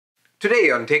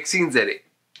Today on Tech Scene ZA,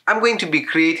 I'm going to be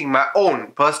creating my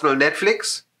own personal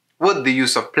Netflix with the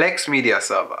use of Plex Media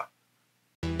Server.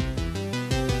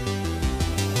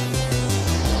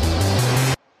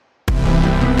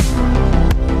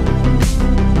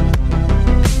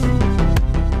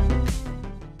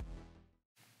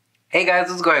 Hey guys,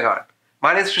 what's going on?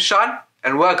 My name is Prashant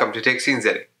and welcome to Tech Scene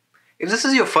ZA. If this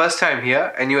is your first time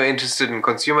here and you are interested in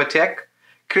consumer tech,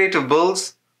 creative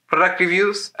builds, product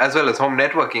reviews, as well as home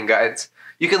networking guides,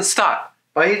 you can start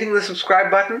by hitting the subscribe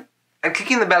button and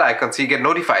clicking the bell icon so you get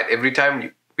notified every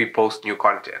time we post new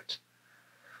content.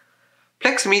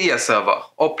 Plex Media Server,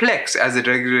 or Plex as it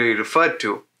regularly referred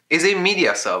to, is a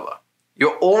media server,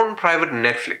 your own private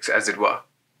Netflix as it were.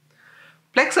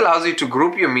 Plex allows you to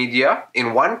group your media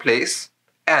in one place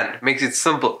and makes it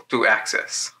simple to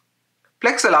access.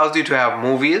 Plex allows you to have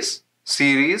movies,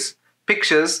 series,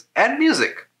 pictures, and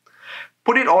music.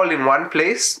 Put it all in one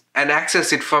place and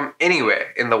access it from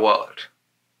anywhere in the world.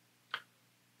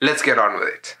 Let's get on with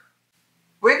it.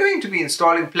 We're going to be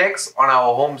installing Plex on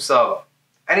our home server.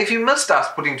 And if you missed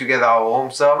us putting together our home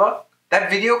server,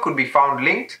 that video could be found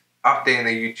linked up there in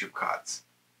the YouTube cards.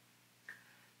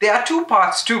 There are two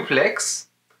parts to Plex: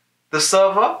 the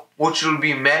server, which will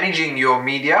be managing your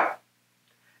media,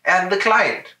 and the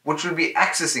client, which will be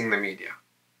accessing the media.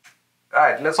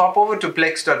 Alright, let's hop over to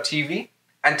plex.tv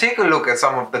and take a look at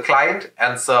some of the client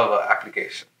and server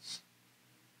applications.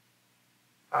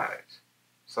 Alright,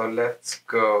 so let's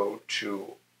go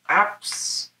to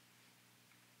apps.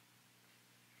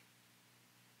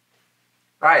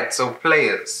 Right, so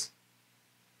players.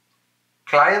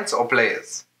 Clients or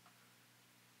players?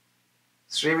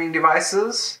 Streaming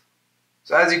devices.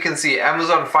 So as you can see,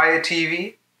 Amazon Fire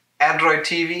TV, Android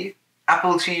TV,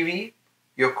 Apple TV,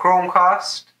 your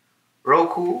Chromecast,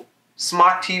 Roku,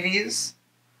 smart TVs.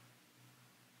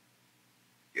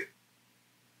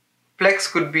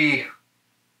 Plex could be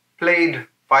played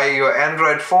via your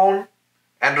Android phone,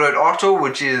 Android Auto,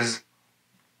 which is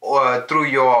through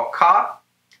your car,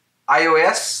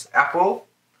 iOS, Apple.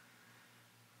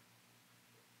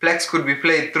 Plex could be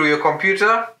played through your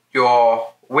computer,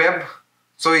 your web,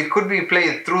 so it could be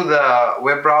played through the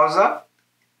web browser.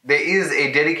 There is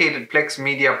a dedicated Plex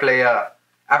Media Player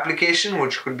application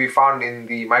which could be found in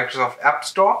the Microsoft App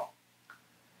Store.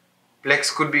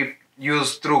 Plex could be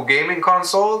used through gaming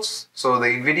consoles, so the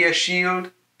Nvidia Shield,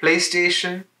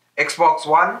 PlayStation, Xbox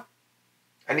One,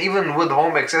 and even with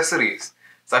home accessories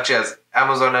such as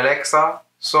Amazon Alexa,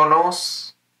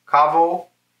 Sonos, Cavo,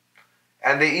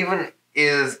 and there even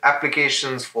is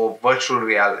applications for virtual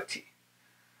reality.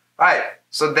 Right,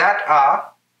 so that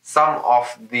are some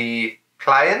of the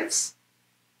clients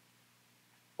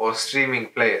or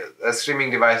streaming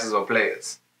devices or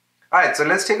players. Alright, so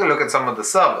let's take a look at some of the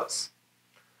servers.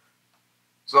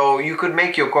 So you could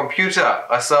make your computer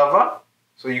a server.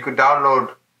 So you could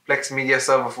download Plex Media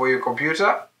Server for your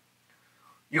computer.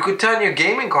 You could turn your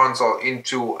gaming console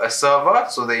into a server.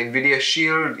 So the Nvidia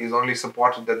Shield is only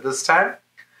supported at this time.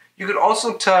 You could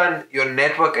also turn your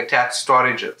network attached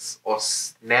storages or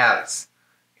NAS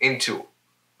into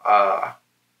a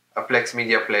Plex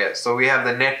Media Player. So we have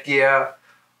the Netgear,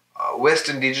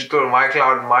 Western Digital,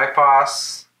 MyCloud,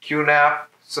 MyPass, QNAP,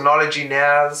 Synology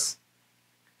NAS,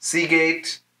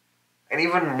 Seagate, and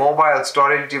even mobile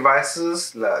storage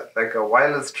devices like a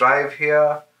wireless drive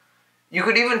here. You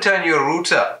could even turn your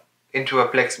router into a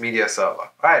Plex Media Server,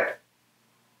 right?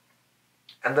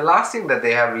 And the last thing that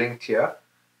they have linked here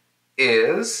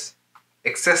is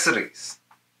accessories.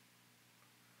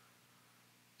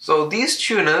 So these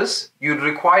tuners, you'd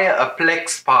require a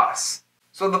Plex Pass.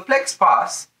 So the Plex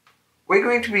Pass, we're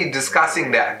going to be discussing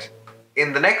that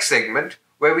in the next segment,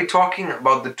 where we're talking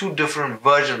about the two different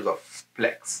versions of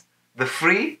Plex, the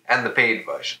free and the paid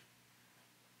version.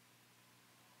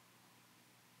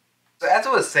 So as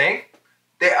I was saying,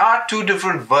 there are two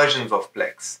different versions of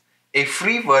Plex. A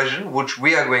free version, which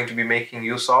we are going to be making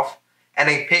use of, and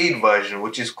a paid version,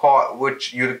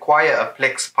 which you require a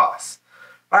Plex Pass.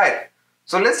 Right,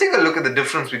 so let's take a look at the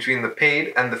difference between the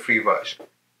paid and the free version.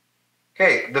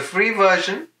 Okay, the free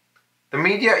version, the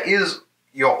media is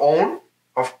your own.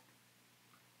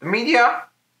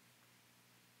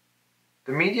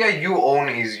 The media you own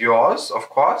is yours, of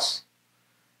course.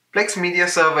 Plex Media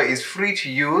Server is free to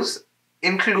use,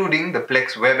 including the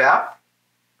Plex web app.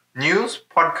 News,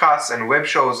 podcasts, and web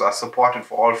shows are supported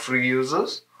for all free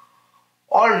users.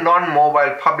 All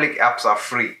non-mobile public apps are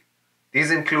free.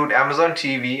 These include Amazon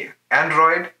TV,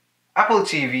 Android, Apple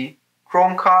TV,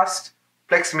 Chromecast,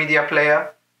 Plex Media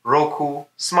Player, Roku,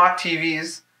 smart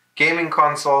TVs, gaming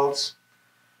consoles.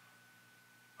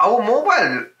 Our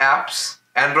mobile apps,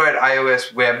 Android,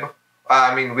 iOS, web,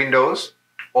 Windows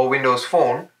or Windows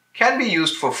Phone can be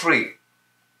used for free,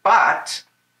 but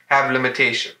have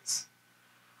limitations.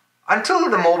 Until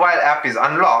the mobile app is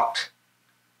unlocked,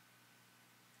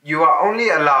 you are only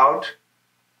allowed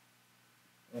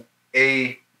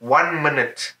a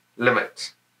 1-minute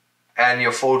limit, and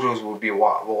your photos will be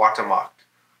watermarked.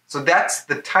 So that's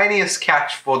the tiniest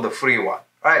catch for the free one,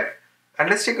 right? And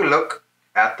let's take a look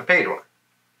at the paid one.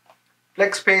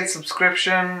 Plex paid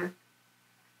subscription,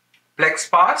 Plex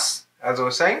Pass, as I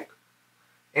was saying,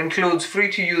 includes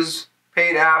free-to-use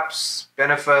paid apps,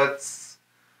 benefits,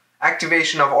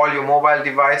 activation of all your mobile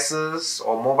devices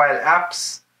or mobile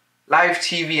apps, live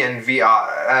TV and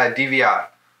DVR.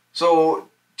 So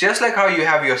just like how you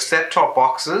have your set-top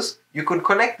boxes, you could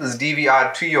connect this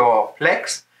DVR to your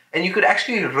Plex and you could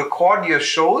actually record your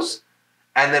shows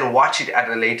and then watch it at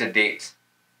a later date.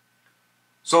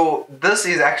 So this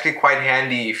is actually quite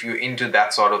handy if you're into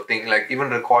that sort of thing, like even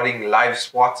recording live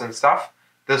sports and stuff.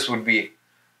 This would be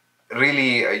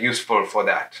really useful for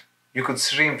that. You could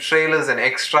stream trailers and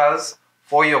extras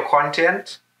for your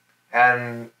content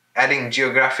and adding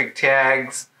geographic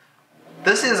tags.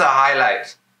 This is a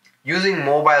highlight, using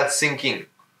mobile syncing.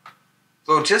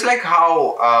 So just like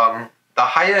how the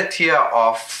higher tier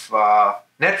of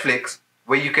Netflix,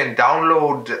 where you can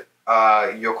download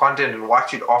your content and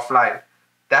watch it offline,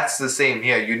 that's the same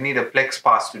here. You need a Plex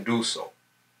Pass to do so.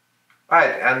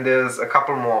 Right, and there's a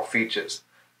couple more features.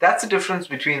 That's the difference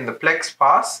between the Plex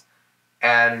Pass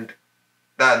and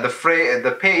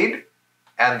the paid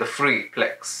and the free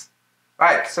Plex.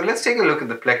 Right, so let's take a look at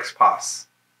the Plex Pass.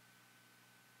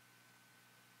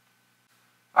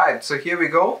 Alright, so here we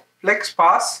go. Plex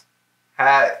Pass,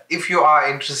 if you are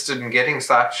interested in getting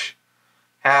such,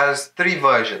 has 3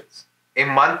 versions. A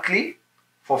monthly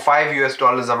for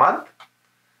 $5 a month,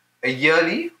 a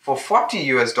yearly for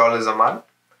 $40 a month,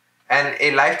 and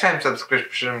a lifetime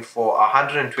subscription for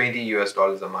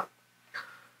 $120 a month.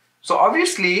 So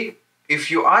obviously,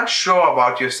 if you aren't sure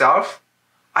about yourself,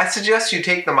 I suggest you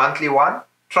take the monthly one,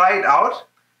 try it out,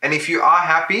 and if you are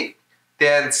happy,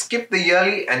 then skip the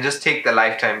yearly and just take the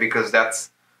lifetime, because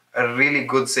that's a really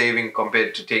good saving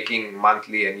compared to taking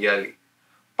monthly and yearly.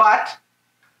 But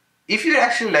if you'd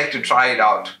actually like to try it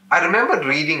out, I remember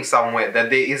reading somewhere that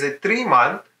there is a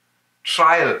 3-month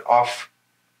trial of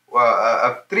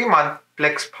a 3-month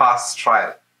Plex Pass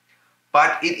trial,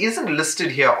 but it isn't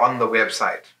listed here on the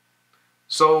website.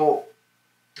 So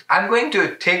I'm going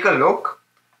to take a look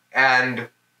and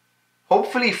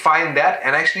hopefully find that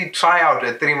and actually try out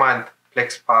a 3-month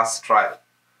Plex Pass trial.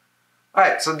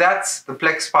 Alright, so that's the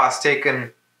Plex Pass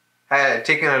taken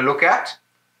a look at.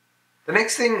 The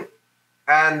next thing,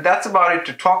 and that's about it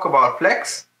to talk about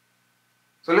Plex.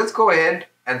 So let's go ahead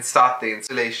and start the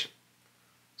installation.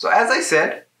 So as I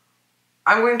said,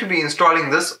 I'm going to be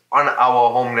installing this on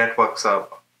our home network server.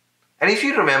 And if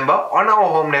you remember, on our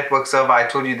home network server, I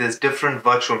told you there's different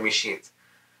virtual machines.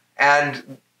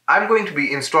 And I'm going to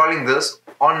be installing this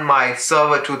on my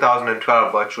Server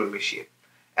 2012 virtual machine.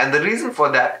 And the reason for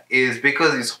that is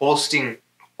because it's hosting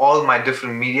all my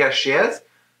different media shares,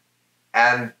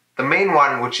 and the main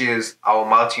one, which is our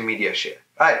multimedia share,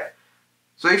 right?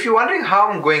 So if you're wondering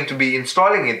how I'm going to be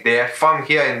installing it there from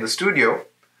here in the studio,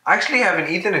 I actually have an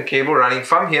Ethernet cable running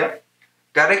from here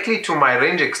directly to my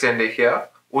range extender here,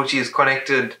 which is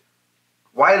connected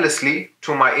wirelessly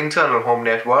to my internal home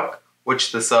network,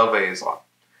 which the server is on.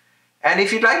 And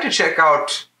if you'd like to check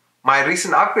out my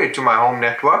recent upgrade to my home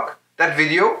network, that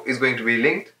video is going to be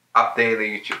linked up there in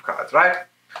the YouTube cards, right?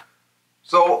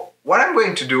 So what I'm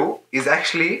going to do is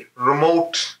actually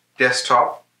remote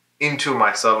desktop into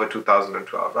my Server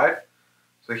 2012, right?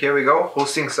 So here we go,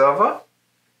 hosting server.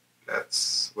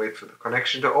 Let's wait for the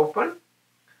connection to open.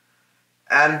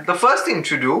 And the first thing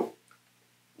to do,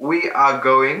 we are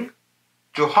going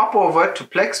to hop over to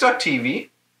plex.tv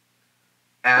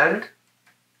and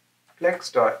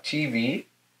plex.tv.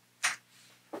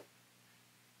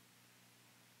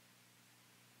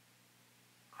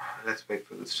 Let's wait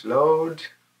for this to load.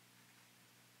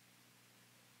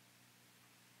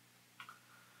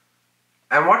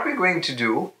 And what we're going to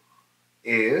do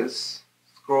is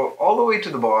scroll all the way to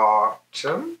the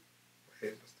bottom.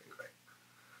 Where's this thing going?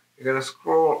 You're going to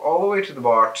scroll all the way to the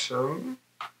bottom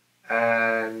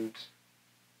and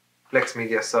Plex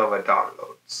Media Server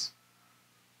downloads.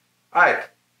 Alright.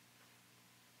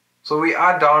 So we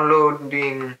are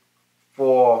downloading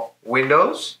for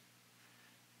Windows,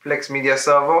 Plex Media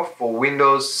Server for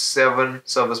Windows 7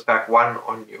 Service Pack 1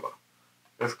 or newer.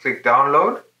 Let's click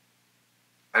download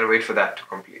and wait for that to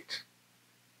complete.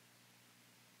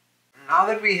 Now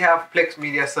that we have Plex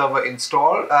Media Server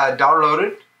installed,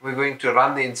 downloaded, we're going to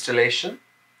run the installation.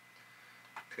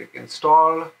 Click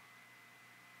install.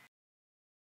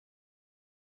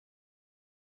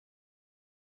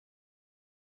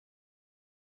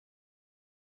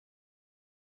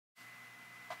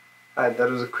 Alright, that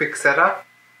was a quick setup.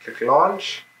 Click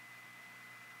launch.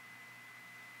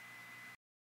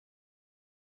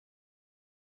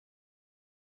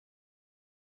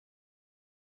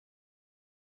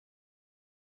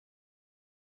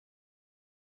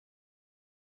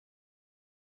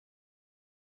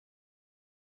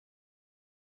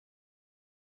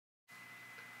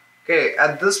 Okay,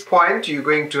 at this point you're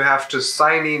going to have to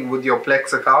sign in with your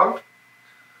Plex account.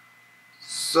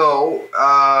 So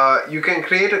you can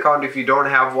create an account if you don't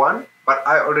have one, but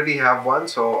I already have one,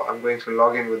 so I'm going to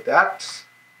log in with that.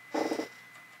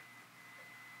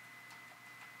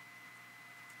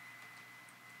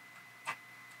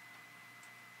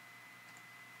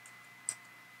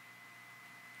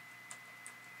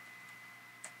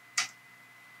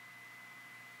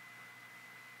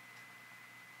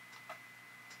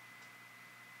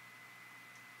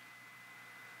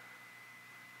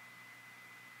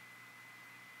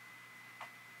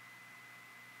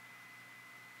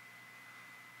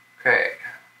 Okay,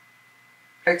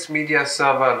 Plex Media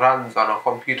Server runs on a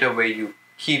computer where you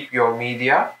keep your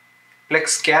media. Plex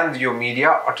scans your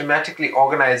media, automatically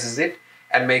organizes it,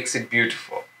 and makes it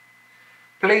beautiful.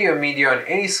 Play your media on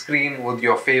any screen with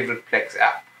your favorite Plex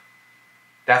app.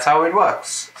 That's how it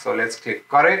works. So let's click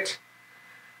got it.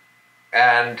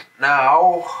 And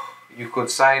now you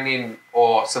could sign in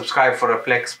or subscribe for a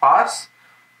Plex Pass,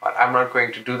 but I'm not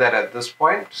going to do that at this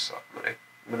point. So I'm going to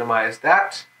minimize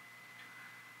that.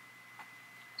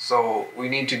 So we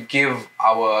need to give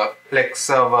our Plex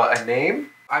server a name.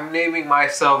 I'm naming my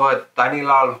server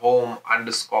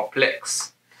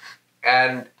Danilalhome_Plex.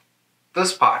 And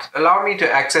this part, allow me to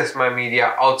access my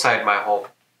media outside my home.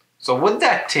 So with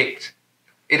that ticked,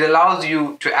 it allows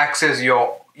you to access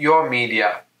your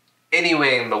media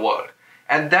anywhere in the world.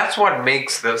 And that's what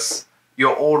makes this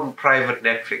your own private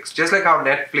Netflix. Just like how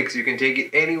Netflix, you can take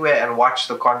it anywhere and watch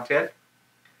the content,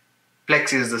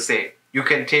 Plex is the same. You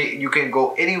can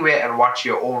go anywhere and watch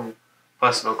your own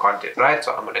personal content, right?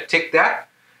 So I'm going to tick that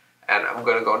and I'm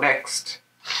going to go next.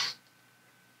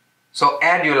 So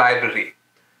add your library.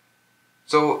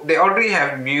 So they already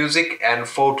have music and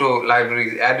photo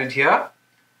libraries added here.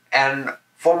 And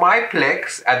for my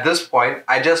Plex, at this point,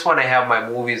 I just want to have my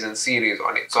movies and series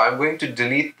on it. So I'm going to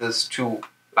delete these two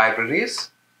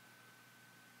libraries.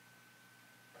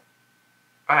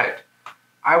 Alright.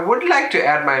 I would like to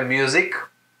add my music,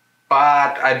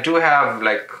 but I do have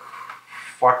like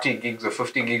 40 gigs or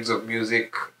 50 gigs of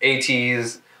music,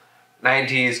 80s,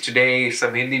 90s, today,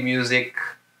 some Hindi music.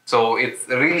 So it's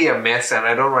really a mess and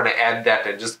I don't want to add that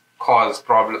and just cause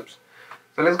problems.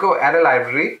 So let's go add a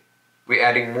library. We're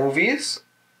adding movies.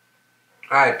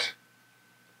 Right.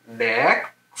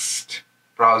 Next,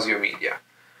 browse your media.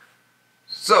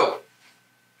 So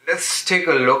let's take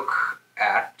a look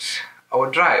at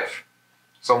our drive.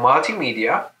 So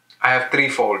multimedia, I have 3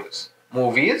 folders.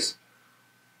 Movies,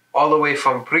 all the way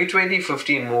from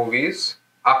pre-2015 movies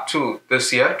up to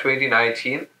this year,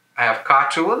 2019. I have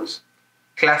cartoons,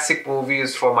 classic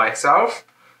movies for myself,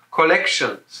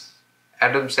 collections,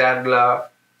 Adam Sandler,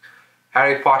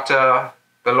 Harry Potter,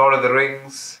 The Lord of the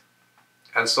Rings,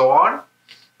 and so on.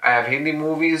 I have Hindi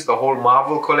movies, the whole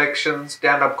Marvel collection,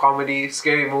 stand-up comedy,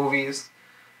 scary movies,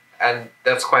 and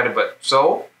that's quite a bit.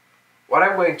 So what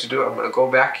I'm going to do, I'm going to go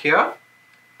back here,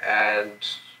 and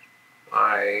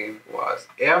I was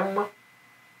M.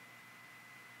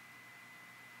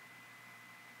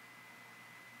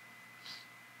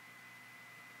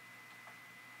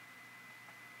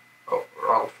 Oh,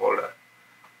 wrong folder.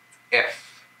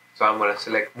 F. So I'm going to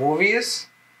select movies.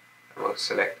 I'm going to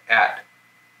select add.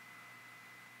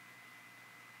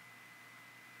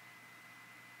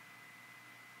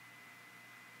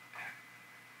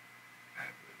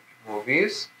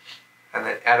 Movies. And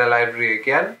then add a library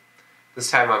again.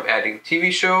 This time I'm adding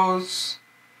TV shows.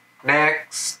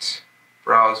 Next.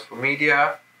 Browse for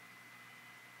media.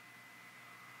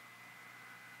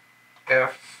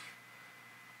 F.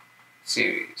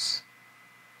 Series.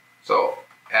 So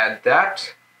add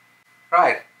that.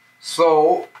 Right.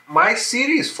 So my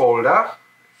series folder,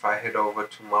 if I head over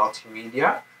to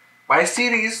multimedia, my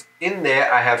series, in there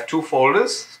I have 2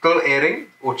 folders still airing,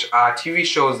 which are TV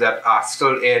shows that are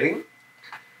still airing,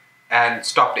 and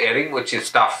stopped airing, which is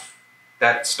stuff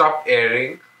that stopped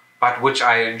airing but which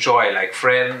I enjoy, like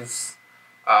Friends,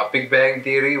 Big Bang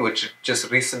Theory, which just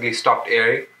recently stopped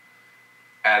airing,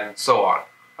 and so on.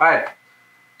 Alright.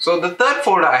 So the third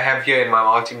folder I have here in my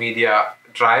multimedia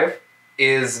drive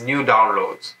is new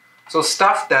downloads. So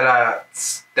stuff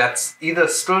that's either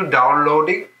still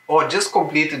downloading or just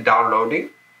completed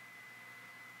downloading.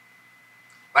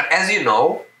 But as you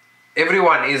know,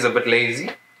 everyone is a bit lazy.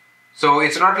 So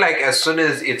it's not like as soon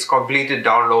as it's completed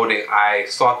downloading, I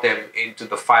sort them into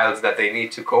the files that they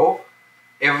need to go.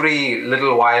 Every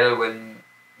little while when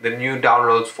the new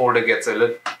downloads folder gets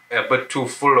a bit too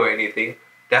full or anything,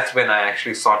 that's when I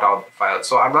actually sort out the files.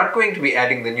 So I'm not going to be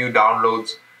adding the new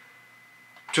downloads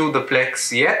to the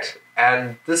Plex yet.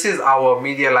 And this is our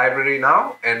media library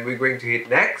now, and we're going to hit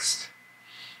next.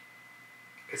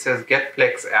 It says get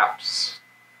Plex apps.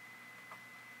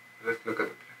 Let's look at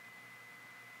the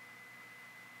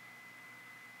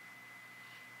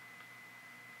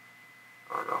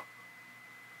Oh no.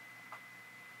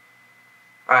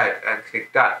 Alright, and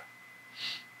click done.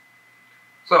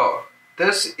 So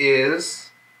this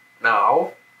is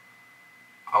now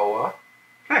our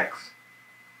Plex.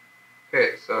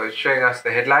 Okay, so it's showing us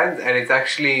the headlines and it's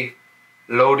actually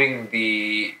loading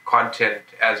the content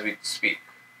as we speak.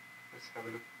 Let's have a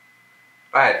look.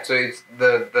 Alright, so it's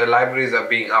the libraries are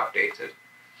being updated.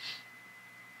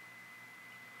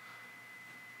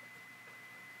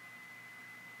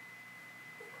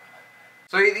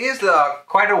 So it is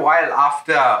quite a while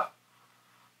after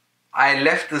I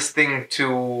left this thing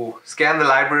to scan the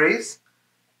libraries.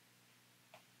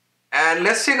 And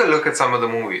let's take a look at some of the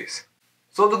movies.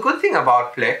 So the good thing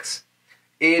about Plex,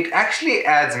 it actually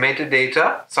adds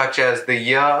metadata such as the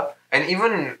year and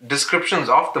even descriptions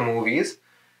of the movies.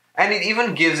 And it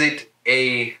even gives it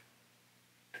a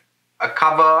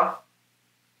cover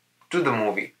to the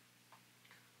movie.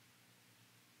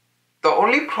 The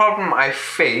only problem I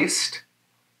faced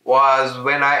was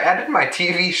when I added my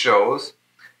TV shows,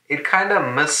 it kind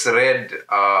of misread.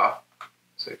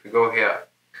 So if you go here,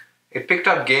 it picked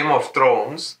up Game of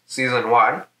Thrones Season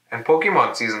 1 and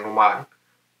Pokemon Season 1,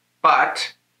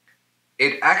 but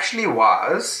it actually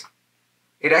is,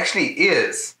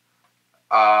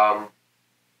 where's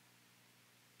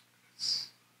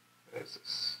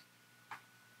this?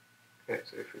 Okay,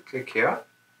 so if you click here,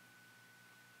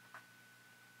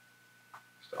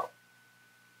 stop.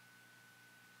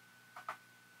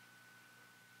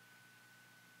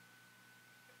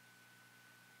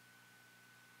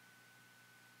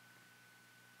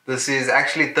 This is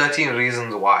actually 13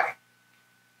 Reasons Why.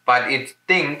 But it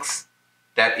thinks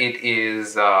that it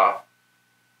is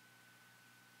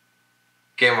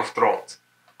Game of Thrones.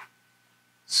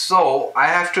 So I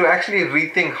have to actually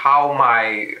rethink how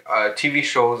my TV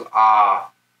shows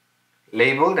are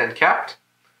labeled and kept.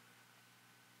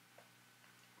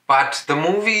 But the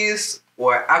movies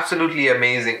were absolutely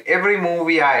amazing. Every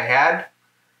movie I had,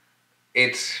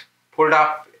 it pulled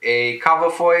up a cover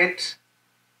for it.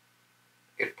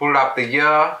 It pulled up the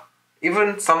year,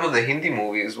 even some of the Hindi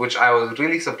movies, which I was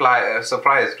really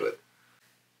surprised with.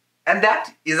 And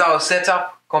that is our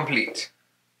setup complete.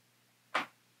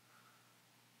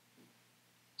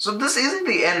 So this isn't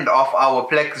the end of our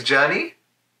Plex journey.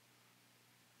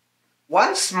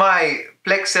 Once my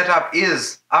Plex setup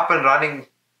is up and running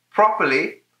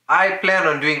properly, I plan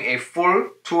on doing a full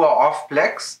tour of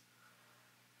Plex.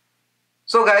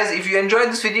 So guys, if you enjoyed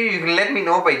this video, you can let me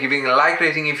know by giving a like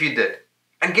rating if you did.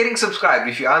 And getting subscribed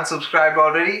if you aren't subscribed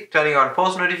already, turning on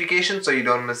post notifications so you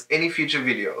don't miss any future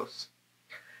videos.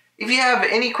 If you have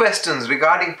any questions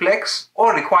regarding Plex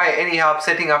or require any help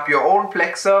setting up your own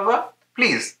Plex server,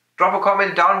 please drop a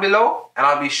comment down below and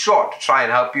I'll be sure to try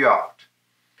and help you out.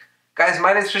 Guys,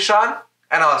 my name is Prashant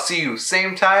and I'll see you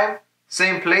same time,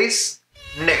 same place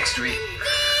next week.